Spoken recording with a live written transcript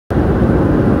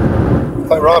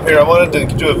Hi, Rob here. I wanted to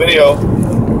do a video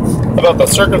about the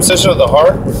circumcision of the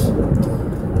heart.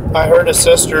 I heard a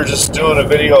sister just doing a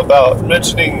video about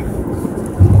mentioning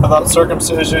about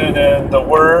circumcision and the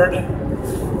word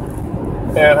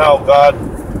and how God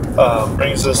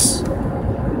brings this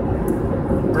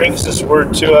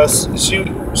word to us.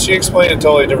 She explained it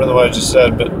totally different than what I just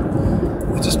said, but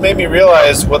it just made me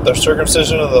realize what the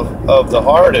circumcision of the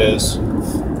heart is.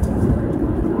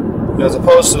 As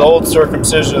opposed to the old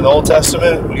circumcision in the Old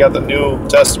Testament, we got the New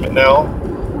Testament now.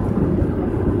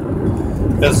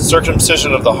 It's the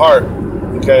circumcision of the heart.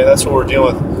 Okay, that's what we're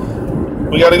dealing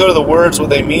with. We got to go to the words, what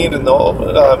they mean in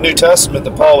the New Testament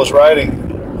that Paul was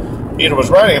writing, Peter was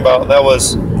writing about, and that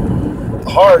was the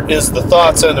heart is the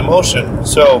thoughts and emotion.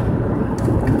 So,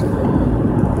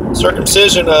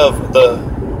 circumcision of the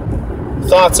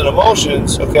thoughts and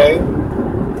emotions, okay,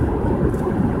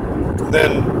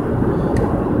 then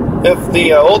if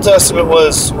the Old Testament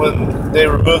was when they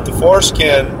removed the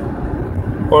foreskin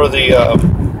or the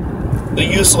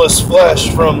useless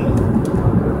flesh from,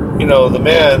 the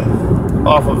man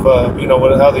off of,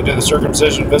 how they do the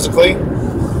circumcision physically,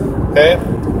 okay?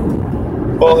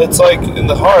 Well, it's like in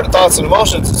the heart, thoughts and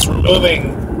emotions, it's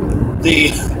removing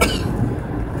the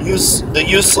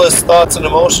useless thoughts and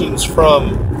emotions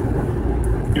from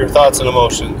your thoughts and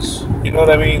emotions. You know what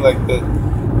I mean?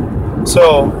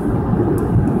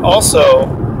 Also,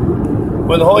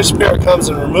 when the Holy Spirit comes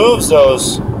and removes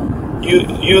those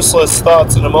useless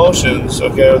thoughts and emotions,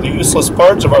 okay, or the useless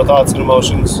parts of our thoughts and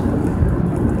emotions,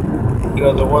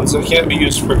 the ones that can't be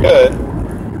used for good,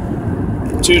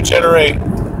 to generate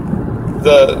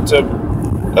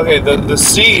the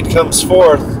seed comes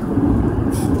forth.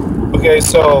 Okay,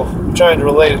 so I'm trying to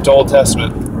relate it to Old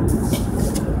Testament.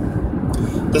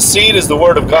 The seed is the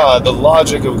Word of God, the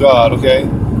logic of God, okay?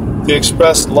 The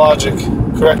expressed logic,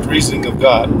 correct reasoning of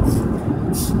God.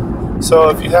 So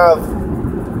if you have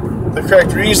the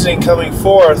correct reasoning coming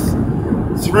forth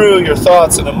through your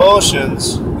thoughts and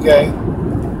emotions, okay,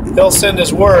 He'll send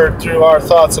His Word through our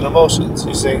thoughts and emotions,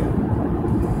 you see.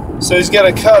 So He's got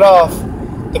to cut off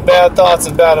the bad thoughts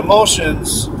and bad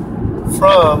emotions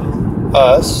from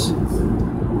us,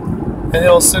 and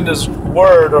He'll send His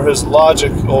Word or His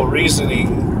logical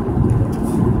reasoning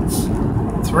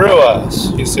through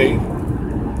us, you see.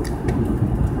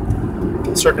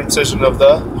 Circumcision of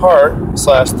the heart /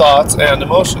 thoughts and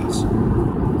emotions.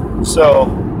 So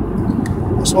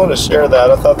I just wanted to share that.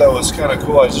 I thought that was kind of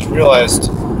cool. I just realized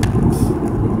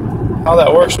how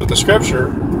that works with the scripture.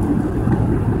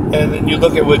 And then you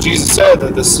look at what Jesus said,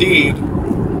 that the seed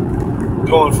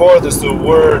going forth is the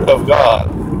Word of God,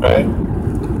 right?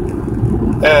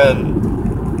 And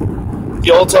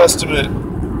the Old Testament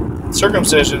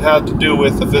circumcision had to do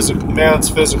with the man's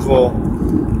physical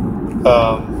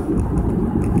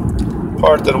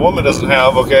part that a woman doesn't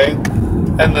have, okay?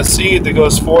 And the seed that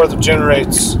goes forth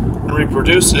generates and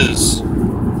reproduces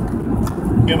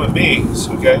human beings,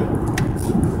 okay?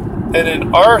 And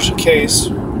in our case,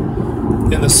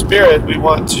 in the Spirit, we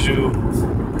want to,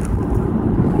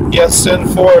 send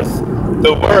forth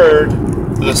the Word.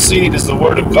 The seed is the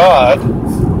Word of God,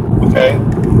 okay?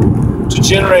 To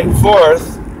generate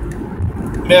forth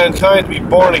mankind to be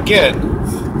born again.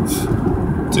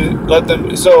 To let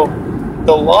them, so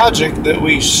the logic that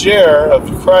we share of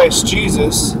Christ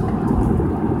Jesus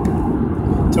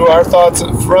through our thoughts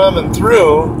from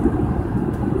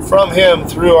Him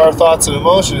through our thoughts and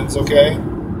emotions, okay,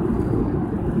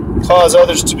 cause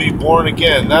others to be born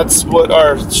again. That's what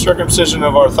our circumcision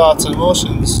of our thoughts and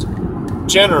emotions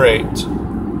generate.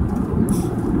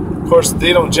 Of course,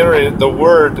 they don't generate it. The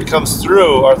word that comes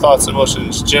through our thoughts and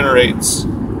emotions generates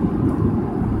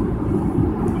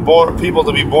people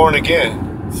to be born again.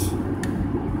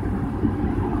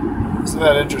 Isn't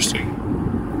that interesting?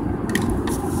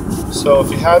 So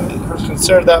if you hadn't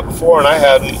considered that before, and I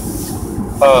hadn't,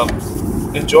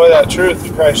 enjoy that truth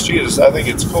in Christ Jesus. I think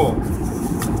it's cool.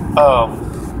 I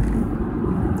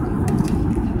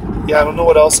don't know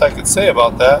what else I could say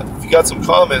about that. If you got some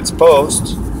comments,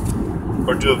 post,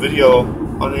 or do a video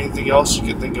on anything else you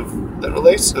can think of that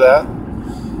relates to that.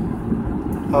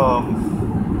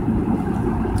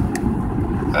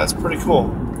 That's pretty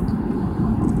cool.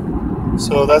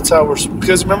 So that's how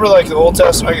because remember, like the Old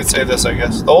Testament, I can say this, I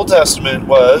guess. The Old Testament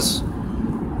was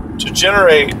to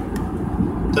generate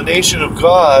the nation of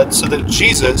God so that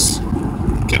Jesus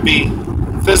could be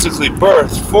physically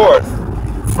birthed forth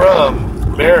from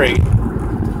Mary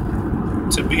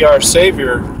to be our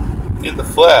Savior in the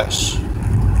flesh.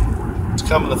 To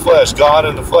come in the flesh, God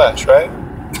in the flesh, right?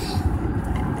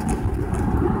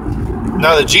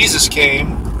 Now that Jesus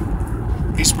came,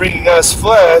 He's bringing us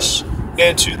flesh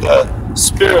into the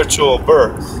spiritual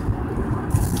birth.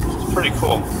 It's pretty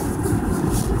cool.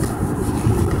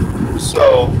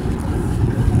 So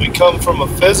we come from a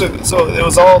physical. So it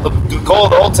was all the goal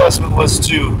of the Old Testament was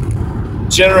to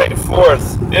generate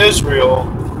forth Israel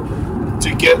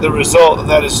to get the result, and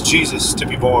that is Jesus to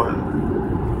be born.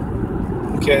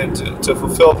 Okay, to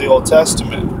fulfill the Old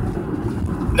Testament.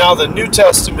 Now the New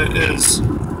Testament is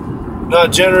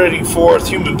not generating forth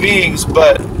human beings,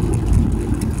 but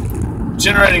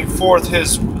generating forth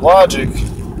His logic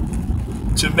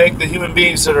to make the human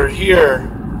beings that are here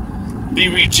be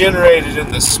regenerated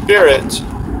in the Spirit,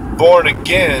 born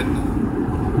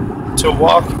again, to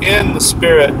walk in the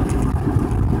Spirit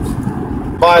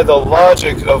by the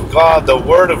logic of God, the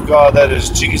Word of God, that is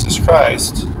Jesus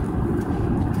Christ.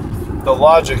 The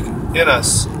logic in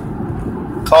us,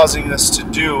 causing us to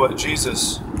do what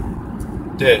Jesus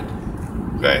did.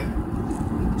 Okay?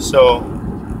 So,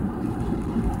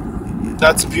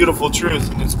 that's a beautiful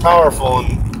truth, and it's powerful,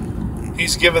 and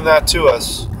He's given that to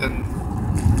us.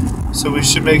 And so we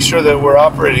should make sure that we're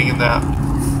operating in that.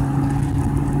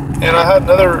 And I had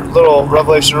another little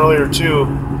revelation earlier, too.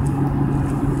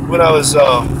 When I was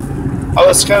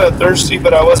kind of thirsty,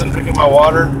 but I wasn't drinking my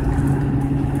water.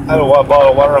 I had a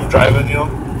bottle of water. I'm driving, you know.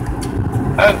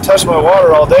 I hadn't touched my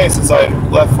water all day since I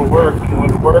left for work and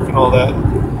went to work and all that.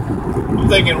 I'm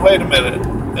thinking, wait a minute.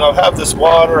 You know, I have this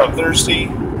water. I'm thirsty.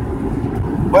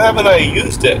 Why haven't I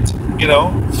used it? You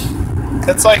know,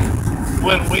 it's like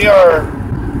when we are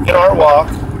in our walk,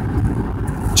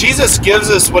 Jesus gives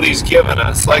us what He's given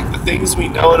us, like the things we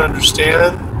know and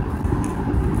understand,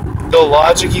 the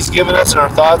logic He's given us in our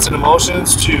thoughts and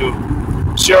emotions to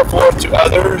share forth to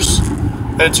others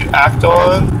and to act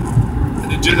on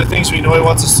and to do the things we know He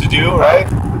wants us to do, right?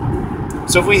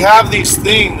 So if we have these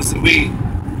things that we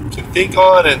can think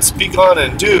on and speak on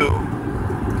and do,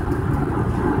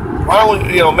 why don't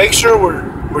we, you know, make sure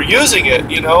we're using it,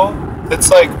 you know? It's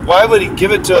like, why would He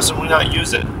give it to us and we not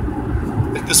use it?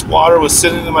 Like this water was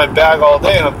sitting in my bag all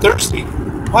day and I'm thirsty.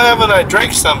 Why haven't I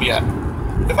drank some yet?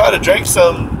 If I'd have drank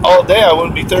some all day, I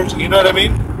wouldn't be thirsty. You know what I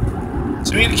mean?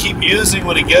 So we need to keep using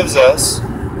what He gives us.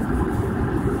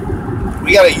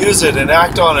 We got to use it and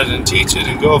act on it and teach it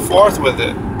and go forth with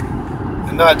it.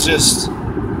 And not just,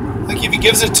 like if He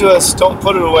gives it to us, don't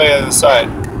put it away on the side.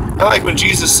 Not like when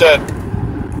Jesus said,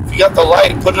 if you got the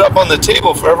light, put it up on the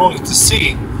table for everyone to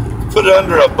see. Put it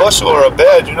under a bushel or a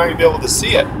bed, you're not going to be able to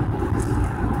see it.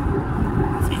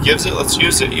 If He gives it, let's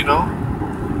use it, you know?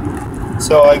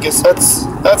 So I guess that's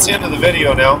the end of the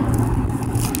video now.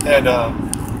 And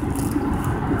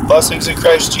blessings in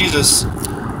Christ Jesus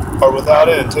are without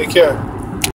end. Take care.